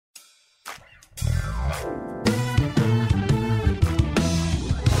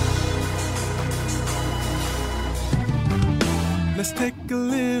Let's take a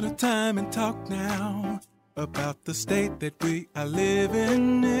little time and talk now about the state that we are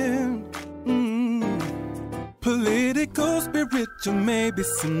living in. Political, spiritual, maybe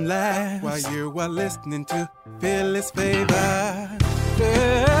some laughs while you are listening to Phyllis Favor.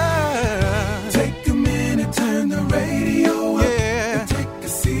 Yeah. Take a minute, turn the radio up, and take a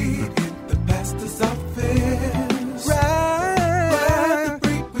seat in the pastor's office. Right the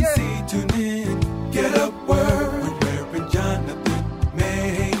frequency, tune in, get a word with Reverend Jonathan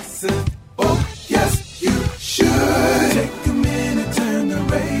Mason. Oh, yes, you should. Take a minute, turn the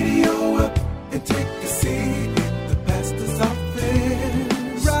radio up, and take a seat in the pastor's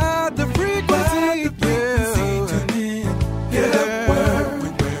office. Ride the frequency, tune in, get a word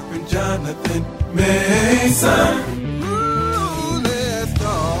with Reverend Jonathan Mason.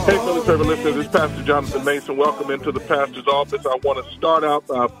 Hey, Philly Favor listeners, it's Pastor Jonathan Mason. Welcome into the pastor's office. I want to start out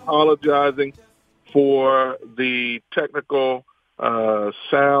by apologizing for the technical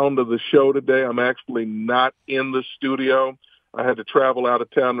sound of the show today. I'm actually not in the studio. I had to travel out of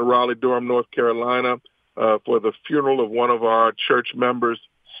town to Raleigh-Durham, North Carolina, for the funeral of one of our church members'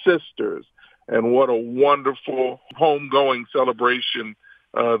 sisters. And what a wonderful homegoing celebration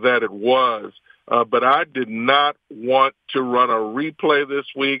that it was. But I did not want to run a replay this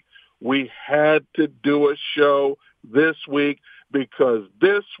week. We had to do a show this week because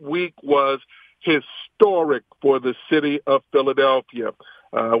this week was historic for the city of Philadelphia.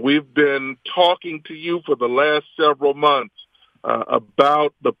 We've been talking to you for the last several months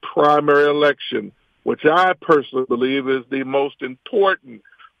about the primary election, which I personally believe is the most important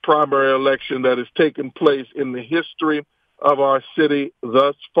primary election that has taken place in the history of our city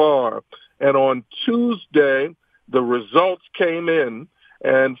thus far. And on Tuesday, the results came in,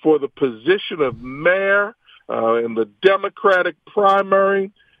 and for the position of mayor in the Democratic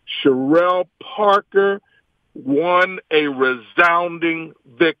primary, Sherelle Parker won a resounding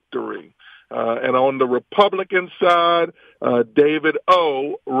victory. And on the Republican side, David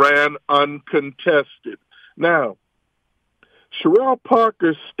O. ran uncontested. Now, Sherelle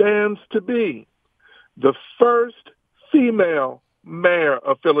Parker stands to be the first female mayor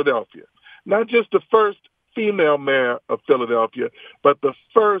of Philadelphia. Not just the first female mayor of Philadelphia, but the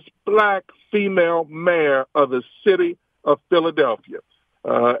first black female mayor of the city of Philadelphia.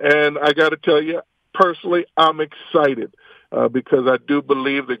 And I got to tell you, personally, I'm excited because I do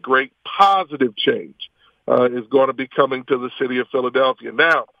believe that great positive change is going to be coming to the city of Philadelphia.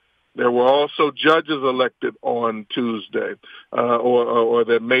 Now, there were also judges elected on Tuesday, or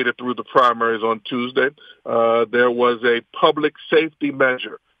that made it through the primaries on Tuesday. There was a public safety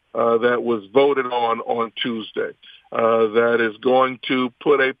measure that was voted on Tuesday that is going to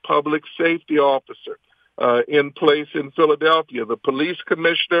put a public safety officer in place in Philadelphia. The police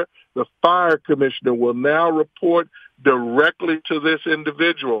commissioner, the fire commissioner will now report directly to this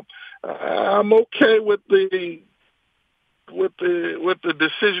individual. I'm okay with the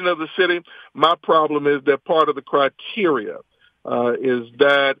decision of the city. My problem is that part of the criteria is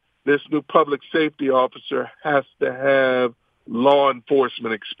that this new public safety officer has to have law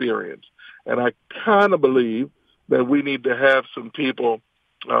enforcement experience. And I kind of believe that we need to have some people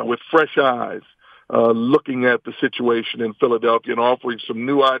with fresh eyes looking at the situation in Philadelphia and offering some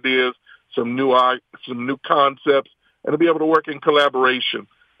new ideas, some new concepts, and to be able to work in collaboration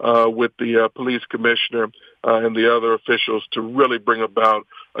with the police commissioner and the other officials to really bring about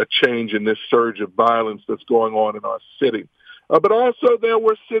a change in this surge of violence that's going on in our city. But also there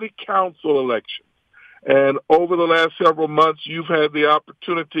were city council elections. And over the last several months, you've had the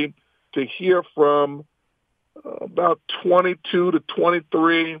opportunity to hear from about 22 to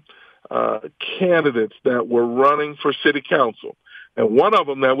 23 candidates that were running for city council. And one of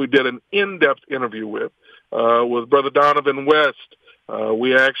them that we did an in-depth interview with was Brother Donovan West.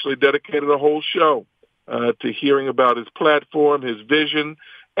 We actually dedicated a whole show to hearing about his platform, his vision,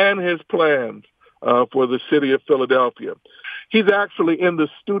 and his plans for the city of Philadelphia. He's actually in the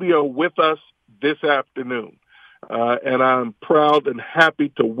studio with us this afternoon, and I'm proud and happy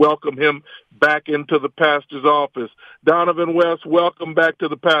to welcome him back into the pastor's office. Donovan West, welcome back to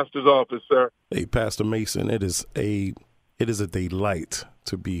the pastor's office, sir. Hey, Pastor Mason, it is a delight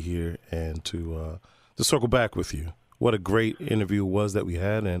to be here and to circle back with you. What a great interview it was that we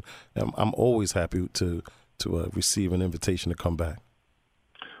had, and I'm always happy to receive an invitation to come back.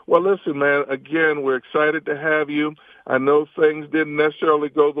 Well, listen, man, again, we're excited to have you. I know things didn't necessarily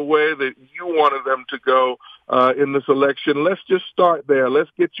go the way that you wanted them to go in this election. Let's just start there. Let's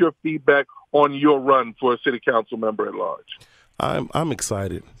get your feedback on your run for a city council member at large. I'm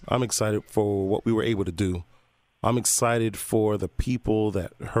excited. I'm excited for what we were able to do. I'm excited for the people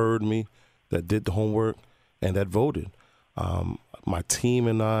that heard me, that did the homework, and that voted. my team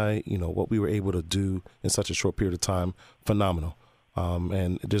and I, what we were able to do in such a short period of time, phenomenal.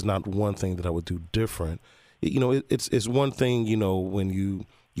 And there's not one thing that I would do different. It's one thing, when you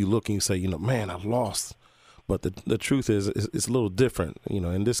look and you say, man, I lost. But the truth is, it's a little different.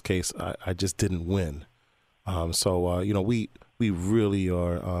 In this case, I just didn't win. We really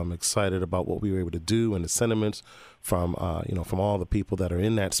are excited about what we were able to do, and the sentiments from all the people that are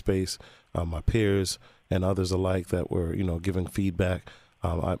in that space, my peers and others alike that were, giving feedback.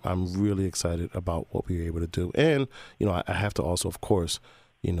 I'm really excited about what we were able to do. And, I have to also, of course,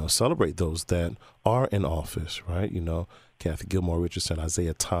 celebrate those that are in office, right? Kathy Gilmore Richardson,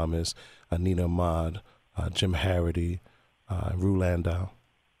 Isaiah Thomas, Nina Ahmad, Jim Harity, Rue Landau.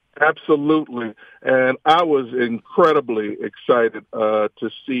 Absolutely. And I was incredibly excited to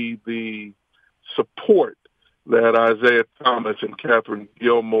see the support that Isaiah Thomas and Catherine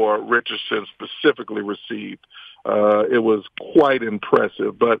Gilmore Richardson specifically received. It was quite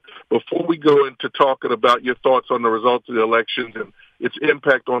impressive. But before we go into talking about your thoughts on the results of the elections and its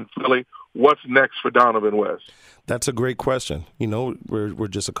impact on Philly, what's next for Donovan West? That's a great question. We're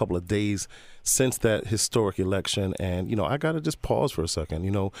just a couple of days since that historic election, and I got to just pause for a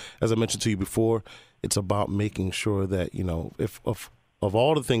second. As I mentioned to you before, it's about making sure that if of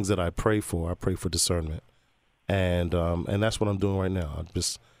all the things that I pray for discernment, and that's what I'm doing right now. I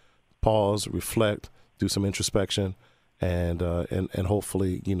just pause, reflect, do some introspection, and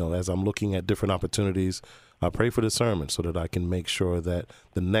hopefully, as I'm looking at different opportunities, I pray for discernment so that I can make sure that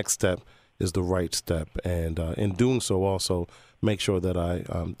the next step is the right step, and in doing so, also make sure that I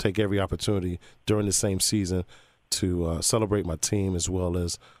take every opportunity during the same season to celebrate my team, as well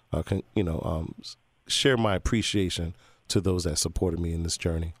as share my appreciation to those that supported me in this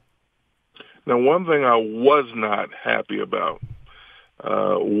journey. Now, one thing I was not happy about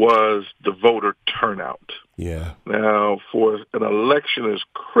was the voter turnout. Yeah. Now, for an election as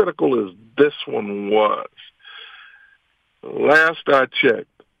critical as this one was, last I checked,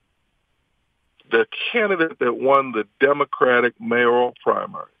 the candidate that won the Democratic mayoral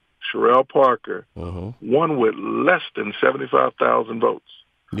primary, Sherelle Parker, won with less than 75,000 votes.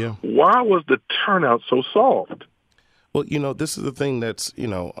 Yeah. Why was the turnout so soft? Well, this is the thing that's,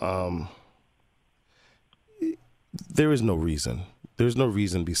 there is no reason. There's no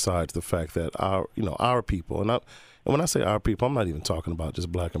reason besides the fact that our people, and when I say our people, I'm not even talking about just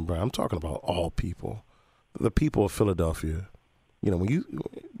black and brown. I'm talking about all people, the people of Philadelphia.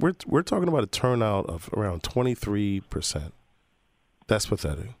 We're talking about a turnout of around 23%. That's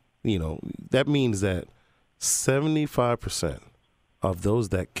pathetic. That means that 75% of those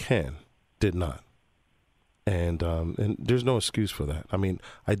that did not. And there's no excuse for that. I mean,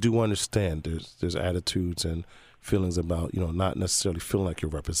 I do understand there's attitudes and feelings about, not necessarily feeling like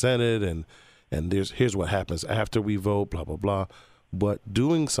you're represented, and here's what happens after we vote, blah, blah, blah. But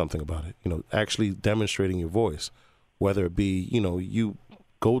doing something about it, actually demonstrating your voice, whether it be, you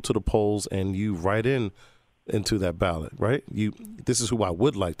go to the polls and you write into that ballot, right? This is who I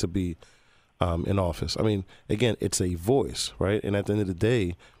would like to be in office. I mean, again, it's a voice, right? And at the end of the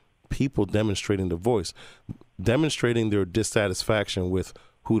day, people demonstrating the voice, demonstrating their dissatisfaction with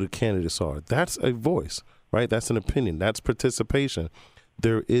who the candidates are. That's a voice, right? That's an opinion. That's participation.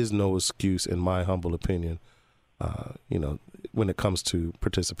 There is no excuse, in my humble opinion, when it comes to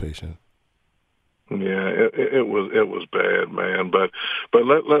participation. Yeah, it was bad, man. But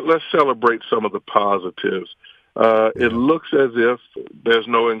let's celebrate some of the positives. It looks as if there's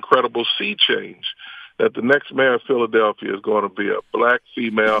no incredible sea change, that the next mayor of Philadelphia is going to be a black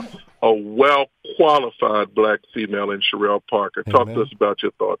female, a well-qualified black female in Sherelle Parker. Talk to us about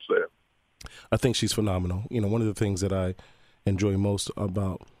your thoughts there. I think she's phenomenal. One of the things that I enjoy most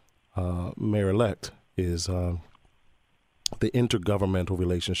about Mayor-elect is the intergovernmental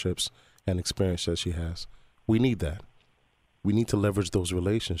relationships and experience that she has. We need that. We need to leverage those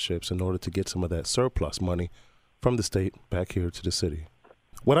relationships in order to get some of that surplus money from the state back here to the city.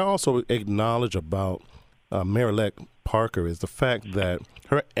 What I also acknowledge about Mayor-elect Parker is the fact that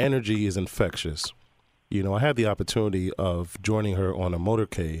her energy is infectious. I had the opportunity of joining her on a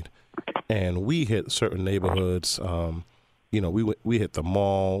motorcade, and we hit certain neighborhoods. We hit the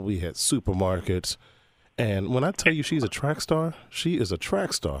mall, we hit supermarkets, and when I tell you she's a track star, she is a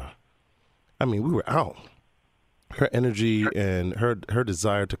track star. I mean, we were out. Her energy and her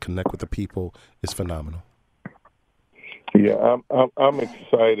desire to connect with the people is phenomenal. Yeah, I'm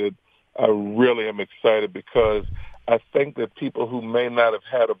excited. I really am excited because I think that people who may not have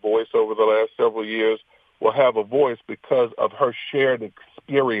had a voice over the last several years will have a voice because of her shared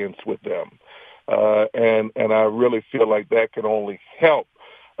experience with them. And I really feel like that can only help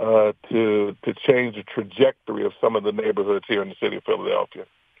to change the trajectory of some of the neighborhoods here in the city of Philadelphia.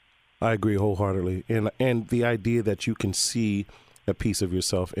 I agree wholeheartedly, and the idea that you can see a piece of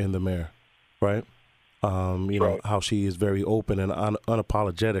yourself in the mayor, right? You know, how she is very open and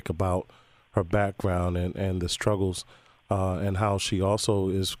unapologetic about her background and the struggles, and how she also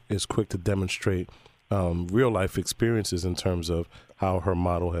is quick to demonstrate real life experiences in terms of how her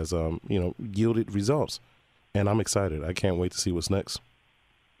model has yielded results. And I'm excited. I can't wait to see what's next.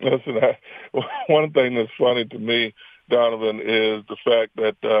 Listen, one thing that's funny to me, Donovan, is the fact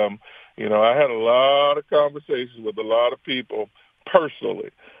that I had a lot of conversations with a lot of people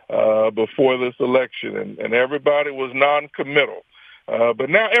personally before this election, and everybody was non-committal. But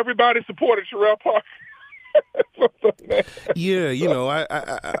now everybody supported Sherelle Parker. Yeah,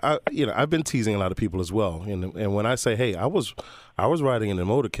 I've been teasing a lot of people as well, and when I say, hey, I was riding in the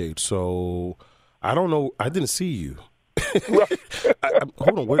motorcade, so I don't know, I didn't see you.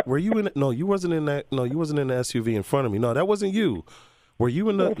 Hold on, were you in it? No, you wasn't in that. No, you wasn't in the SUV in front of me. No, that wasn't you. Were you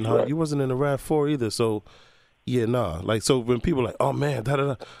in the? No, you wasn't in the RAV4 either. So, yeah, nah. Like, so when people are like, oh man, da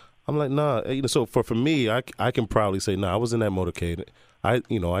da da, I'm like, nah. So for me, I can proudly say, nah, I was in that motorcade. I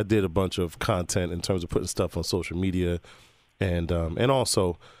did a bunch of content in terms of putting stuff on social media, and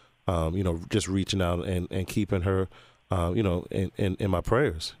also, just reaching out and keeping her, in my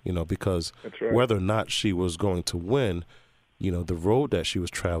prayers, because whether or not she was going to win, the road that she was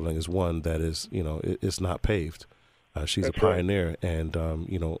traveling is one that is, it's not paved. She's a pioneer, and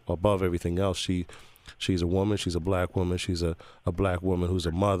above everything else, she's a woman. She's a black woman. She's a black woman who's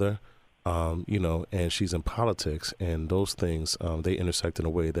a mother. And she's in politics, and those things, they intersect in a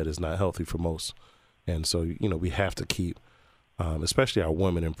way that is not healthy for most. And so, we have to keep, especially our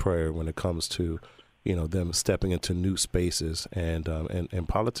women, in prayer when it comes to, them stepping into new spaces. And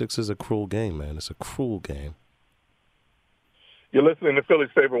politics is a cruel game, man. It's a cruel game. You're listening to Philly's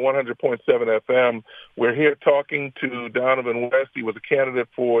favorite 100.7 FM. We're here talking to Donovan West. He was a candidate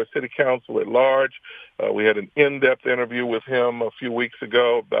for city council at large. We had an in-depth interview with him a few weeks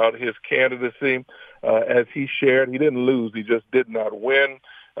ago about his candidacy. As he shared, he didn't lose. He just did not win.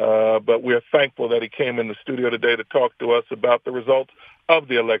 But we're thankful that he came in the studio today to talk to us about the results of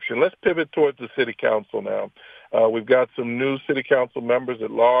the election. Let's pivot towards the city council now. We've got some new city council members at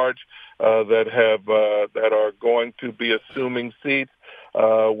large that are going to be assuming seats.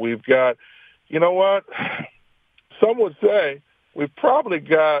 We've got, some would say we've probably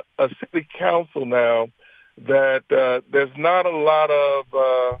got a city council now that there's not a lot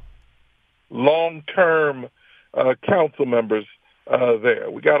of long-term council members there.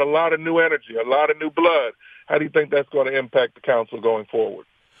 We got a lot of new energy, a lot of new blood. How do you think that's going to impact the council going forward?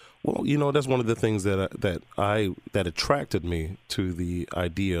 Well, that's one of the things that attracted me to the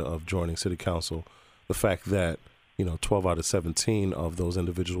idea of joining city council. The fact that 12 out of 17 of those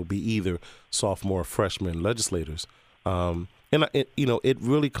individuals will be either sophomore or freshman legislators, and it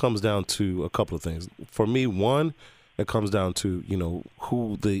really comes down to a couple of things. For me, one, it comes down to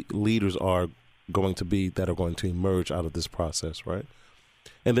who the leaders are going to be that are going to emerge out of this process, right?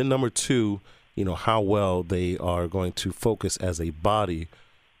 And then number two, how well they are going to focus as a body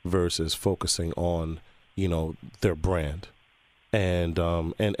versus focusing on, their brand. And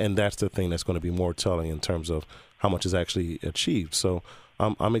that's the thing that's going to be more telling in terms of how much is actually achieved. So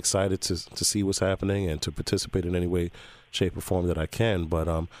I'm excited to see what's happening and to participate in any way, shape, or form that I can. But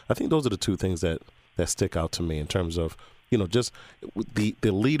I think those are the two things that stick out to me in terms of, just the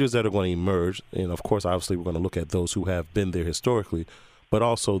leaders that are going to emerge. And, of course, obviously, we're going to look at those who have been there historically, but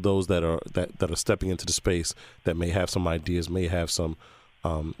also those that are stepping into the space that may have some ideas, may have some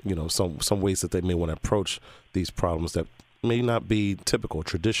some ways that they may want to approach these problems that may not be typical,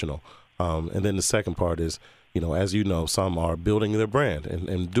 traditional. And then the second part is, as some are building their brand,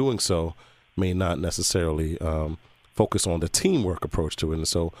 and doing so may not necessarily focus on the teamwork approach to it. And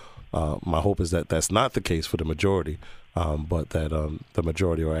so my hope is that that's not the case for the majority, but that the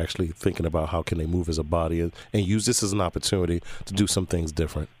majority are actually thinking about how can they move as a body and use this as an opportunity to do some things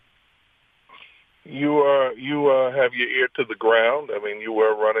different. You have your ear to the ground. I mean, you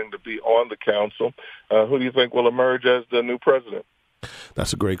were running to be on the council. Who do you think will emerge as the new president?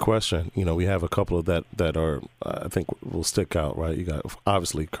 That's a great question. We have a couple of that are, I think, will stick out, right? You got,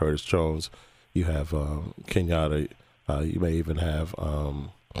 obviously, Curtis Jones. You have Kenyatta. You may even have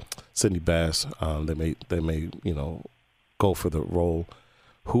Sidney Bass. They may go for the role.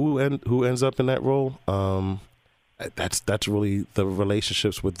 Who ends up in that role? That's really the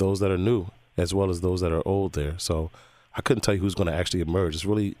relationships with those that are new, as well as those that are old there. So I couldn't tell you who's going to actually emerge. It's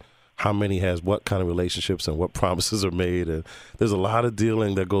really how many has what kind of relationships and what promises are made. And there's a lot of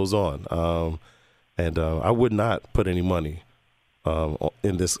dealing that goes on. And I would not put any money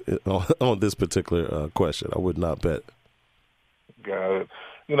in this on this particular question. I would not bet. Got it.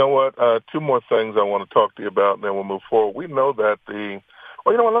 You know what? Two more things I want to talk to you about, and then we'll move forward. We know that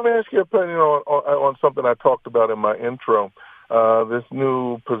well, you know what? Let me ask you your opinion on something I talked about in my intro. This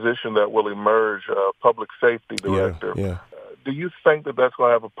new position that will emerge, public safety director. Yeah. Do you think that that's going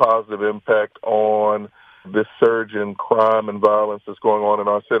to have a positive impact on this surge in crime and violence that's going on in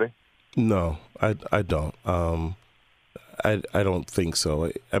our city? No, I don't. I don't think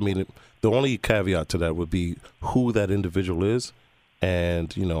so. I mean, the only caveat to that would be who that individual is,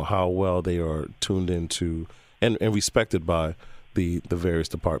 and how well they are tuned into and respected by the various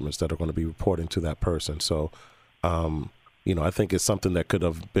departments that are going to be reporting to that person. So, I think it's something that could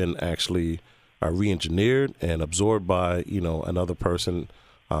have been actually re-engineered and absorbed by another person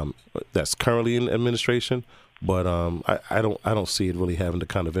that's currently in administration. But I don't see it really having the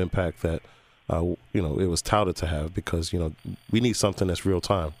kind of impact that it was touted to have, because we need something that's real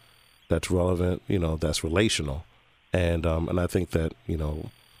time, that's relevant, that's relational, and I think that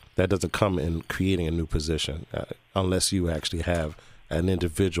that doesn't come in creating a new position unless you actually have an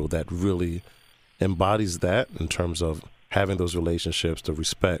individual that really embodies that in terms of having those relationships, the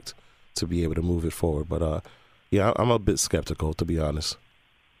respect to be able to move it forward. But I'm a bit skeptical, to be honest.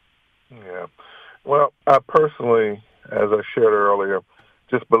 Yeah. Well, I personally, as I shared earlier,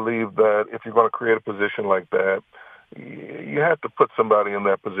 just believe that if you're going to create a position like that, you have to put somebody in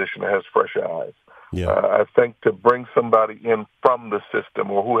that position that has fresh eyes. Yeah. I think to bring somebody in from the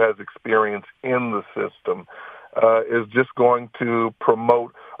system or who has experience in the system is just going to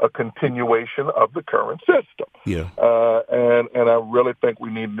promote a continuation of the current system. Yeah. And I really think we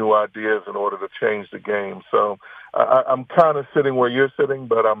need new ideas in order to change the game. So I'm kind of sitting where you're sitting,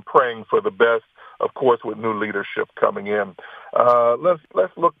 but I'm praying for the best, of course, with new leadership coming in.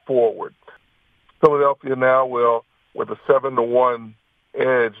 Let's look forward. Philadelphia now will, with a 7-1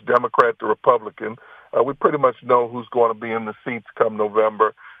 edge, Democrat to Republican. We pretty much know who's going to be in the seats come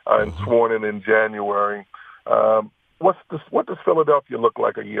November and sworn in January. What does Philadelphia look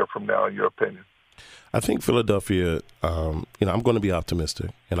like a year from now, in your opinion? I think Philadelphia, I'm going to be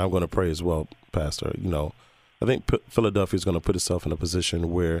optimistic, and I'm going to pray as well, Pastor. I think Philadelphia is going to put itself in a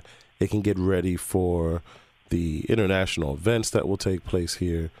position where it can get ready for the international events that will take place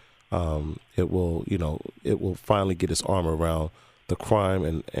here. It will finally get its arm around the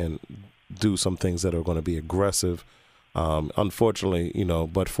crime and do some things that are going to be aggressive. Unfortunately,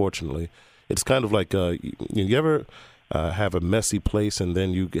 but fortunately, it's kind of like you ever have a messy place and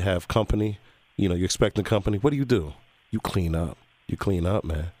then you have company. You're expecting company. What do? You clean up. You clean up,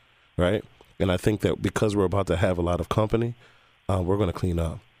 man. Right? And I think that because we're about to have a lot of company, we're going to clean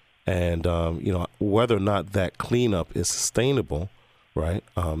up. And, whether or not that cleanup is sustainable, right,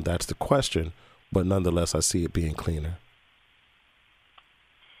 that's the question. But nonetheless, I see it being cleaner.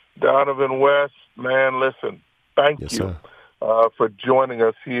 Donovan West, man, listen, thank Yes, you sir. For joining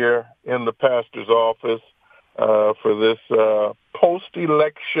us here in the pastor's office for this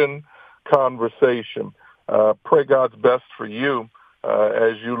post-election conversation. Pray God's best for you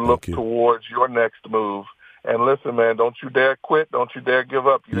as you look towards your next move. And listen, man, don't you dare quit. Don't you dare give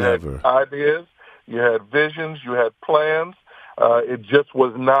up. You Never. had ideas. You had visions. You had plans. It just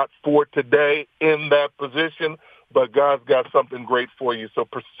was not for today in that position. But God's got something great for you. So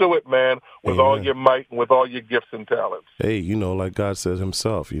pursue it, man, with Amen. all your might and with all your gifts and talents. Hey, like God says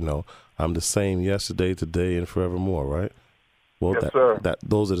himself, I'm the same yesterday, today, and forevermore, right? Well, Yes, sir.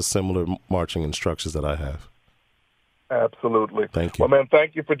 Those are the similar marching instructions that I have. Absolutely. Thank you. Well, man,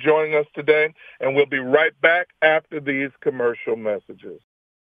 thank you for joining us today, and we'll be right back after these commercial messages.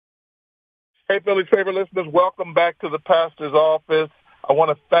 Hey, Philly's favorite listeners, welcome back to the pastor's office. I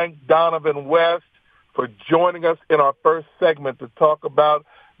want to thank Donovan West for joining us in our first segment to talk about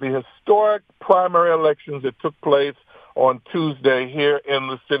the historic primary elections that took place on Tuesday here in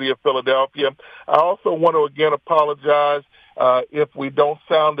the city of Philadelphia. I also want to again apologize if we don't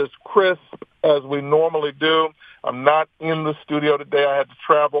sound as crisp as we normally do. I'm not in the studio today. I had to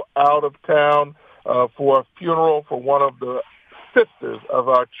travel out of town for a funeral for one of the sisters of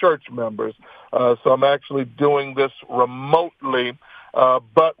our church members. So I'm actually doing this remotely.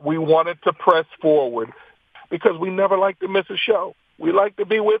 But we wanted to press forward because we never like to miss a show. We like to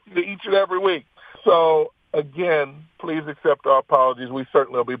be with you each and every week. So, again, please accept our apologies. We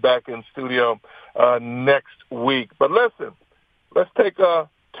certainly will be back in studio next week. But listen, let's take a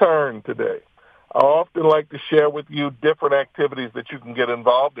turn today. I often like to share with you different activities that you can get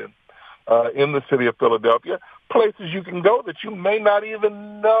involved in the city of Philadelphia, places you can go that you may not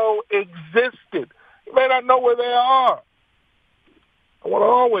even know existed. You may not know where they are. I want to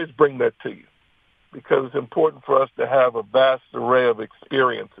always bring that to you. because it's important for us to have a vast array of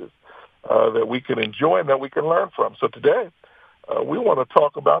experiences that we can enjoy and that we can learn from. So today, we want to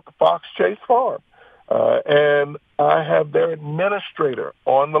talk about the Fox Chase Farm. And I have their administrator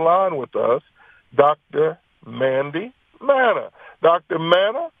on the line with us, Dr. Mandy Manna. Dr.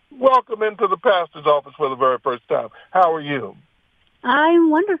 Manna, welcome into the pastor's office for the very first time. How are you? I'm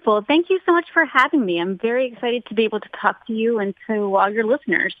wonderful. Thank you so much for having me. I'm very excited to be able to talk to you and to all your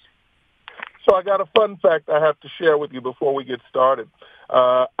listeners. So I got a fun fact I have to share with you before we get started.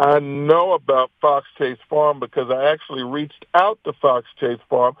 I know about Fox Chase Farm because I actually reached out to Fox Chase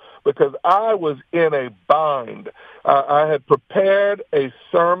Farm because I was in a bind. I had prepared a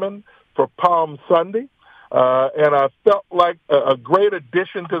sermon for Palm Sunday, and I felt like a great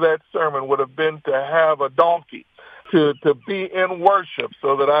addition to that sermon would have been to have a donkey to be in worship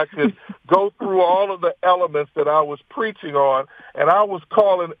so that I could go through all of the elements that I was preaching on, and I was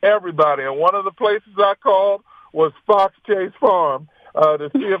calling everybody. And one of the places I called was Fox Chase Farm to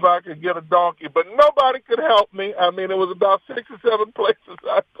see if I could get a donkey. But nobody could help me. I mean, it was about 6 or 7 places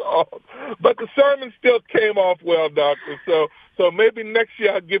I called. But the sermon still came off well, Doctor. So maybe next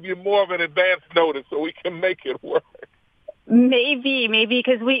year I'll give you more of an advance notice so we can make it work. Maybe,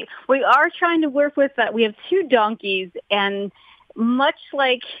 because we are trying to work with that. We have 2 donkeys, and much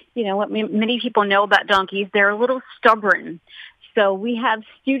like, what many people know about donkeys, they're a little stubborn. So we have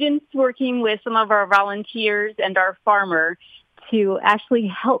students working with some of our volunteers and our farmer to actually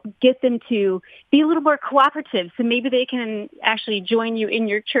help get them to be a little more cooperative, so maybe they can actually join you in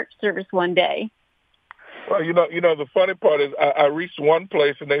your church service one day. Well, the funny part is I reached one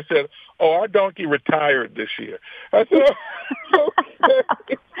place and they said, "Oh, our donkey retired this year." I said,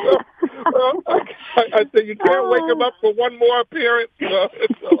 "Okay." I said, "You can't wake him up for one more appearance." No,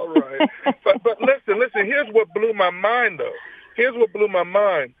 it's all right. But listen. Here's what blew my mind, though. Here's what blew my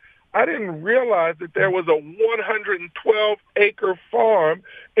mind. I didn't realize that there was a 112-acre farm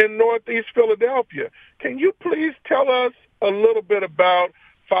in Northeast Philadelphia. Can you please tell us a little bit about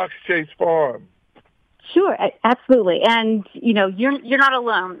Fox Chase Farm? Sure, absolutely. And, you're not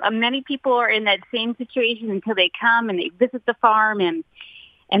alone. Many people are in that same situation until they come and they visit the farm and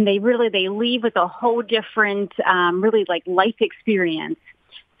they leave with a whole different, really like life experience.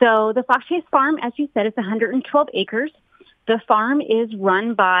 So the Fox Chase Farm, as you said, is 112 acres. The farm is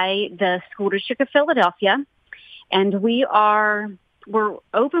run by the School District of Philadelphia, and we're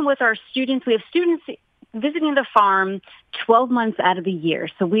open with our students. We have students visiting the farm 12 months out of the year.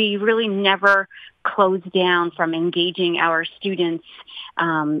 So we really never close down from engaging our students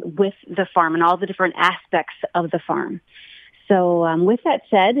with the farm and all the different aspects of the farm. So with that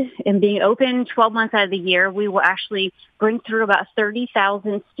said, in being open 12 months out of the year, we will actually bring through about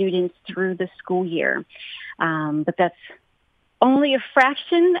 30,000 students through the school year. But that's only a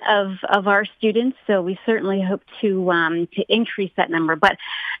fraction of our students, so we certainly hope to increase that number. But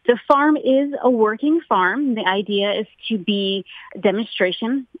the farm is a working farm. The idea is to be a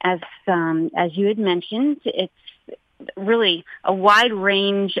demonstration, as you had mentioned. It's really a wide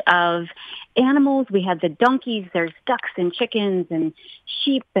range of animals. We have the donkeys, there's ducks and chickens and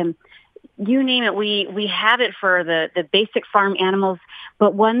sheep and you name it, we have it for the basic farm animals.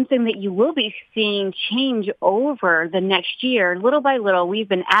 But one thing that you will be seeing change over the next year, little by little, we've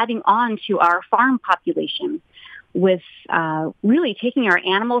been adding on to our farm population with really taking our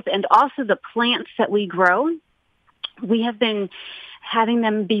animals and also the plants that we grow. We have been having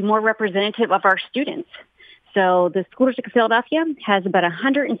them be more representative of our students. So the School District of Philadelphia has about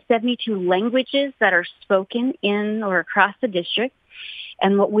 172 languages that are spoken in or across the district.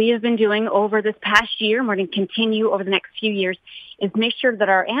 And what we have been doing over this past year, and we're going to continue over the next few years, is make sure that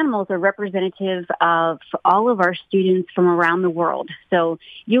our animals are representative of all of our students from around the world. So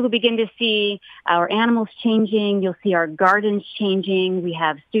you will begin to see our animals changing. You'll see our gardens changing. We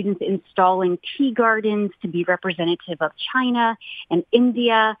have students installing tea gardens to be representative of China and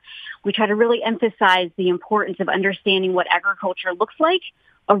India. We try to really emphasize the importance of understanding what agriculture looks like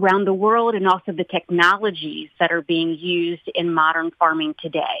around the world and also the technologies that are being used in modern farming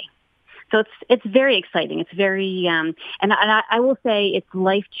today. So it's very exciting. It's very, and I will say it's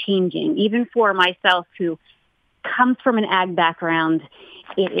life-changing. Even for myself, who comes from an ag background,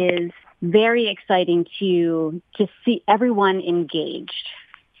 it is very exciting to see everyone engaged.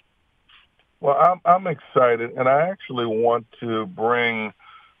 Well, I'm excited, and I actually want to bring,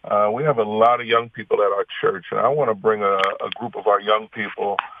 we have a lot of young people at our church, and I want to bring a group of our young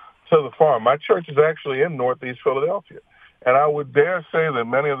people to the farm. My church is actually in Northeast Philadelphia, and I would dare say that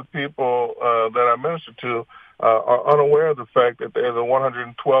many of the people that I minister to are unaware of the fact that there's a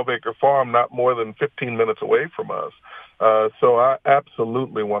 112-acre farm not more than 15 minutes away from us. So I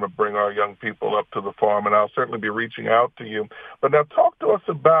absolutely want to bring our young people up to the farm, and I'll certainly be reaching out to you. But now talk to us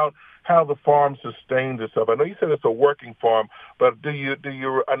about how the farm sustains itself. I know you said it's a working farm, but do you?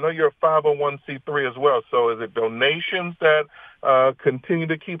 I know you're a 501c3 as well. So is it donations that continue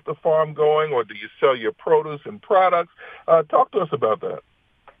to keep the farm going, or do you sell your produce and products? Talk to us about that.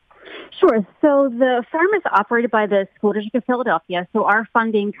 Sure. So the farm is operated by the School District of Philadelphia, so our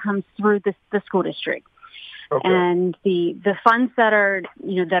funding comes through the school district. Okay. And the funds that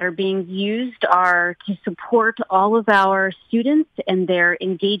are being used are to support all of our students and their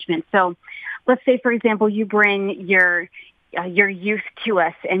engagement. So let's say, for example, you bring your youth to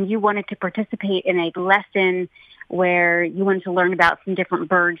us and you wanted to participate in a lesson where you wanted to learn about some different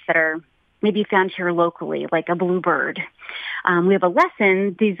birds that are maybe found here locally, like a bluebird. We have a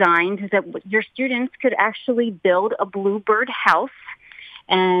lesson designed that your students could actually build a bluebird house.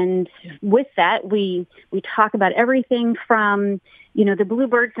 And with that, we talk about everything from, the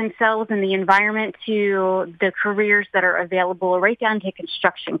bluebirds themselves and the environment to the careers that are available, right down to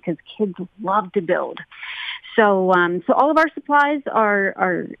construction, because kids love to build. So all of our supplies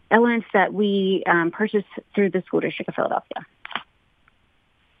are elements that we purchase through the School District of Philadelphia.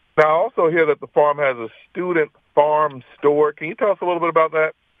 Now, I also hear that the farm has a student farm store. Can you tell us a little bit about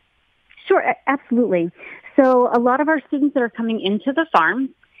that? Sure, absolutely. So a lot of our students that are coming into the farm,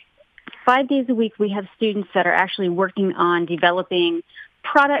 5 days a week, we have students that are actually working on developing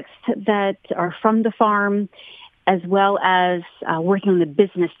products that are from the farm, as well as working on the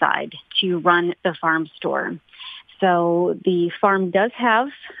business side to run the farm store. So the farm does have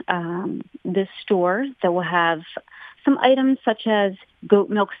this store that will have some items such as goat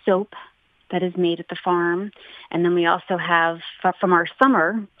milk soap that is made at the farm. And then we also have, from our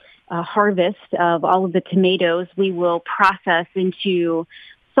summer harvest of all of the tomatoes, we will process into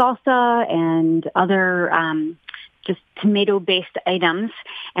salsa and other just tomato-based items.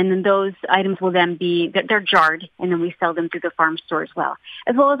 And then those items will then they're jarred, and then we sell them through the farm store as well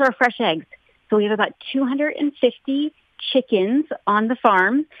as our fresh eggs. So we have about 250 chickens on the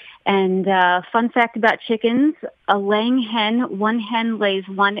farm. And fun fact about chickens, a laying hen, one hen lays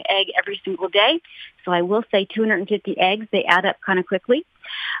one egg every single day. So I will say 250 eggs, they add up kind of quickly.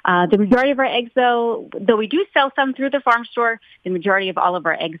 The majority of our eggs, though we do sell some through the farm store, the majority of all of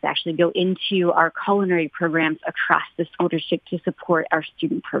our eggs actually go into our culinary programs across the school district to support our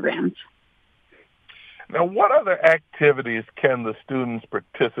student programs. Now, what other activities can the students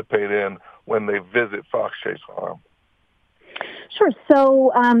participate in when they visit Fox Chase Farm? Sure.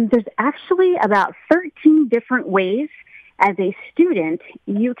 So there's actually about 13 different ways as a student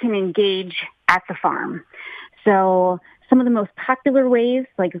you can engage at the farm. So some of the most popular ways,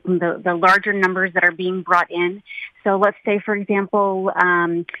 like the larger numbers that are being brought in. So let's say, for example,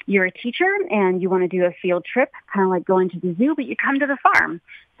 you're a teacher and you want to do a field trip, kind of like going to the zoo, but you come to the farm.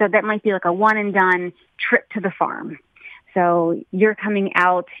 So that might be like a one-and-done trip to the farm. So you're coming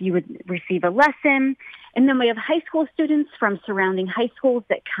out, you would receive a lesson, and then we have high school students from surrounding high schools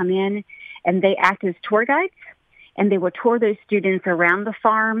that come in, and they act as tour guides, and they will tour those students around the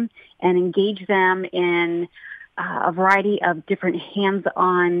farm and engage them in a variety of different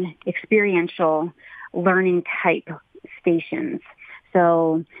hands-on experiential learning type stations.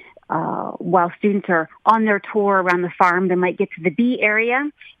 So while students are on their tour around the farm, they might get to the bee area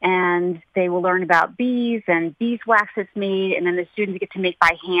and they will learn about bees and beeswax that's made, and then the students get to make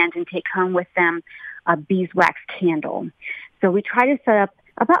by hand and take home with them a beeswax candle. So we try to set up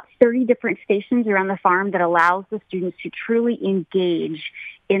about 30 different stations around the farm that allows the students to truly engage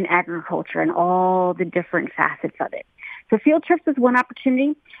in agriculture and all the different facets of it. So field trips is one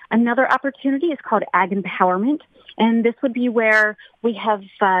opportunity. Another opportunity is called Ag Empowerment, and this would be where we have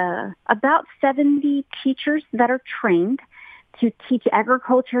about 70 teachers that are trained to teach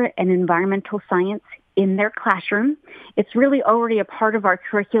agriculture and environmental science in their classroom. It's really already a part of our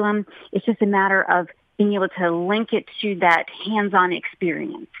curriculum. It's just a matter of being able to link it to that hands-on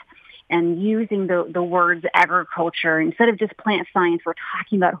experience and using the words agriculture. Instead of just plant science, we're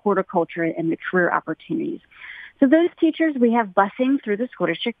talking about horticulture and the career opportunities. So those teachers, we have busing through the school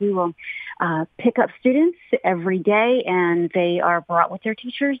district. We will pick up students every day, and they are brought with their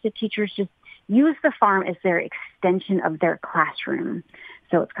teachers. The teachers just use the farm as their extension of their classroom.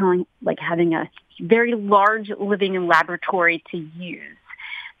 So it's kind of like having a very large living laboratory to use.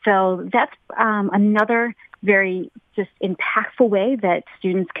 So that's another very just impactful way that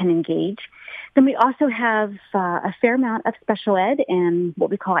students can engage. Then we also have a fair amount of special ed and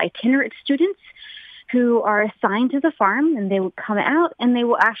what we call itinerant students who are assigned to the farm, and they will come out and they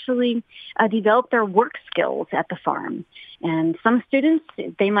will actually develop their work skills at the farm. And some students,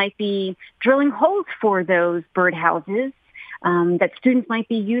 they might be drilling holes for those birdhouses that students might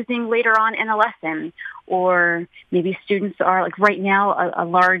be using later on in a lesson. Or maybe students are, like right now, a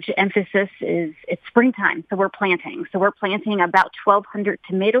large emphasis is it's springtime, so we're planting. So we're planting about 1,200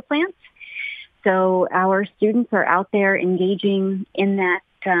 tomato plants. So our students are out there engaging in that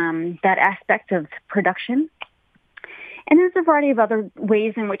aspect of production. And there's a variety of other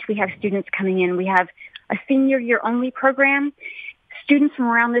ways in which we have students coming in. We have a senior year only program. Students from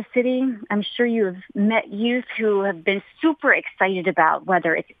around the city, I'm sure you have met youth who have been super excited about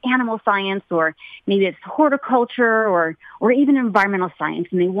whether it's animal science or maybe it's horticulture or even environmental science,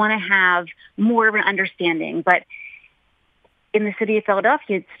 and they want to have more of an understanding. But in the city of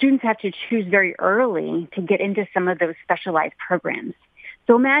Philadelphia, students have to choose very early to get into some of those specialized programs.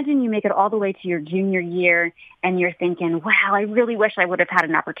 So imagine you make it all the way to your junior year and you're thinking, wow, I really wish I would have had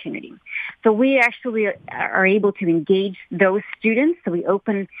an opportunity. So we actually are able to engage those students. So we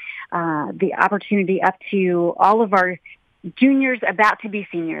open the opportunity up to all of our juniors about to be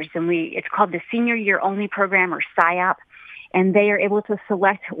seniors. And it's called the Senior Year Only Program, or SIOP. And they are able to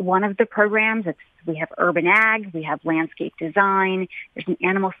select one of the programs. We have urban ag, we have landscape design, there's an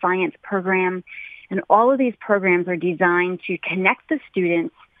animal science program. And all of these programs are designed to connect the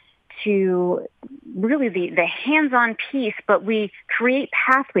students to really the hands-on piece, but we create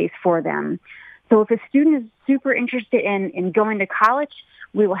pathways for them. So if a student is super interested in going to college,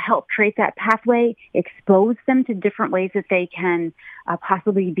 we will help create that pathway, expose them to different ways that they can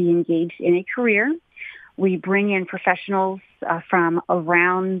possibly be engaged in a career. We bring in professionals from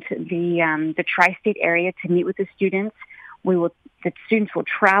around the tri-state area to meet with the students. The students will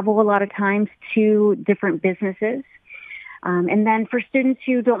travel a lot of times to different businesses. And then for students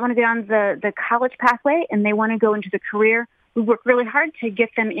who don't want to go down the college pathway and they want to go into the career, we work really hard to get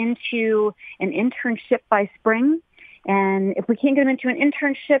them into an internship by spring. And if we can't get them into an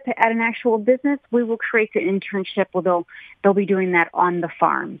internship at an actual business, we will create the internship where they'll be doing that on the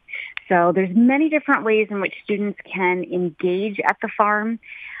farm. So there's many different ways in which students can engage at the farm.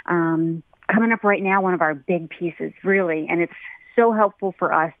 Coming up right now, one of our big pieces, really, and it's so helpful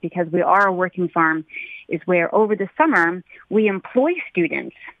for us because we are a working farm, is where over the summer we employ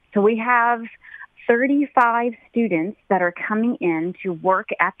students. So we have 35 students that are coming in to work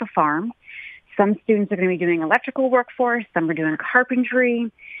at the farm. Some students are going to be doing electrical work for us. Some are doing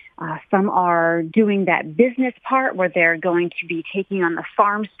carpentry. Some are doing that business part where they're going to be taking on the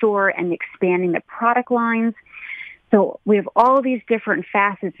farm store and expanding the product lines. So we have all these different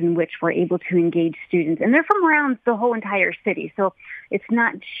facets in which we're able to engage students. And they're from around the whole entire city. So it's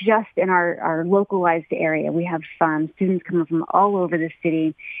not just in our localized area. We have students coming from all over the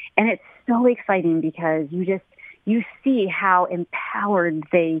city. And it's so exciting because you see how empowered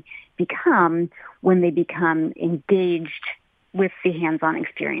they become when they become engaged with the hands-on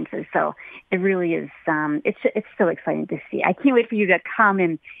experiences. So it really is, it's so exciting to see. I can't wait for you to come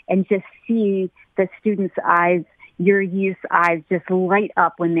and just see the students' eyes, your youth's eyes just light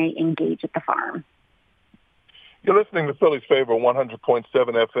up when they engage at the farm. You're listening to Philly's Favorite 100.7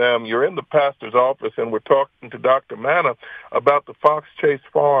 FM. You're in the pastor's office, and we're talking to Dr. Manna about the Fox Chase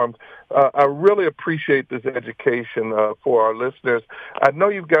Farms. I really appreciate this education for our listeners. I know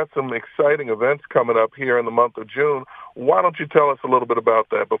you've got some exciting events coming up here in the month of June. Why don't you tell us a little bit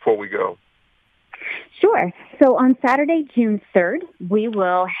about that before we go? Sure. So on Saturday, June 3rd, we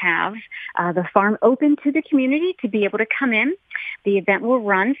will have the farm open to the community to be able to come in. The event will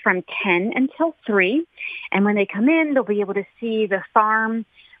run from 10 until 3. And when they come in, they'll be able to see the farm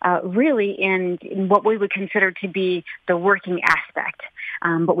really in what we would consider to be the working aspect.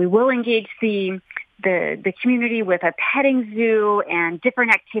 But we will engage the community with a petting zoo and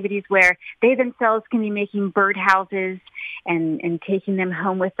different activities where they themselves can be making bird houses and taking them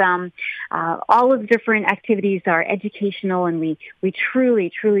home with them. All of the different activities are educational, and we truly,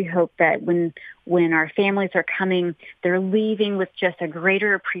 truly hope that when our families are coming, they're leaving with just a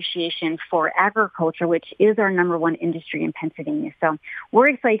greater appreciation for agriculture, which is our number one industry in Pennsylvania. So we're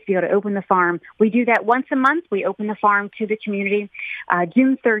excited to be able to open the farm. We do that once a month. We open the farm to the community.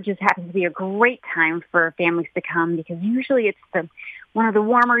 June 3rd just happens to be a great time for families to come because usually it's one of the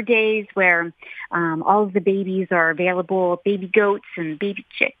warmer days where all of the babies are available, baby goats and baby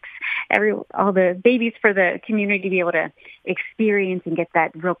chicks, all the babies for the community to be able to experience and get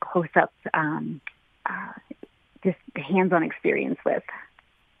that real close-up, just hands-on experience with.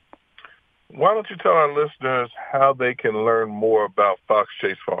 Why don't you tell our listeners how they can learn more about Fox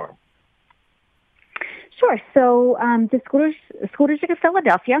Chase Farm? Sure. So the School District of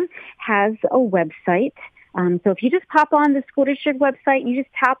Philadelphia has a website. So if you just pop on the school district website, you just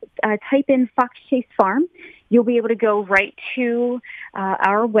type in Fox Chase Farm, you'll be able to go right to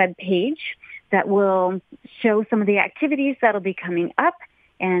our webpage that will show some of the activities that'll be coming up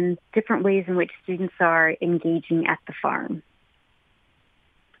and different ways in which students are engaging at the farm.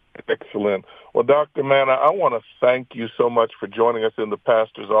 Excellent. Well, Dr. Manna, I want to thank you so much for joining us in the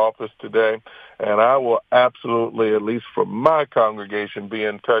pastor's office today. And I will absolutely, at least for my congregation, be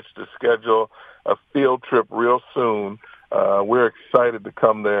in touch to schedule a field trip real soon. We're excited to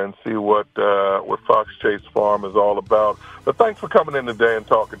come there and see what Fox Chase Farm is all about. But thanks for coming in today and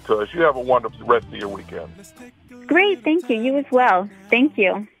talking to us. You have a wonderful rest of your weekend. Great. Thank you. You as well. Thank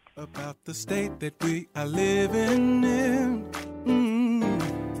you. About the state that we are living in.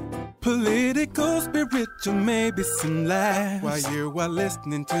 Political, spiritual, maybe some laughs while you are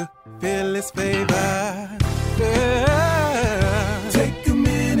listening to Phyllis Favor. Yeah. Take a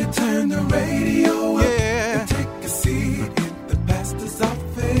minute, turn the radio up, and take a seat in the pastor's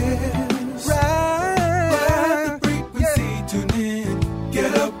office. Right the frequency, tune in,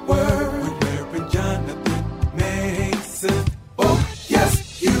 get up word with Reverend Jonathan Mason. Oh,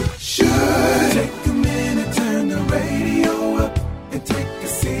 yes, you should. Take a minute, turn the radio up, and take a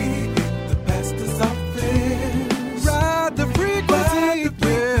seat.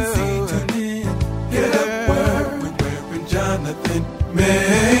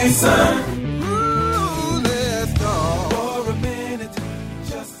 Mason.